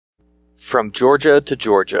From Georgia to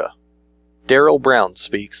Georgia. Daryl Brown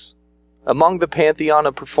speaks. Among the pantheon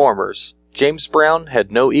of performers, James Brown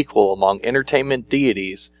had no equal among entertainment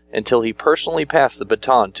deities until he personally passed the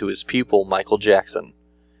baton to his pupil Michael Jackson.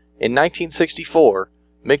 In 1964,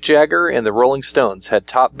 Mick Jagger and the Rolling Stones had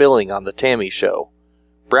top billing on The Tammy Show.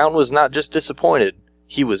 Brown was not just disappointed,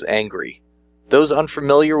 he was angry. Those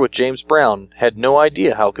unfamiliar with James Brown had no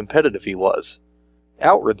idea how competitive he was.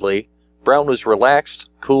 Outwardly, Brown was relaxed,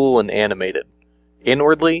 cool, and animated.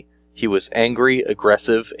 Inwardly, he was angry,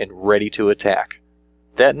 aggressive, and ready to attack.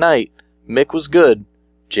 That night, Mick was good,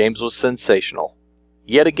 James was sensational.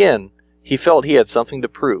 Yet again, he felt he had something to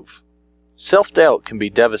prove. Self-doubt can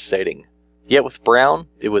be devastating, yet with Brown,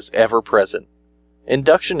 it was ever present.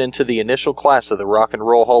 Induction into the initial class of the Rock and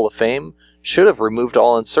Roll Hall of Fame should have removed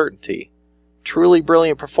all uncertainty. Truly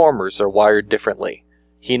brilliant performers are wired differently.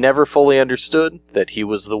 He never fully understood that he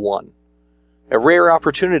was the one. A rare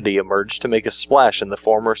opportunity emerged to make a splash in the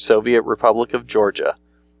former Soviet Republic of Georgia.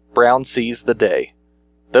 Brown seized the day.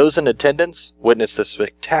 Those in attendance witnessed a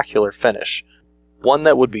spectacular finish, one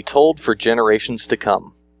that would be told for generations to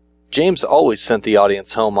come. James always sent the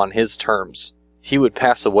audience home on his terms. He would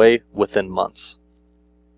pass away within months.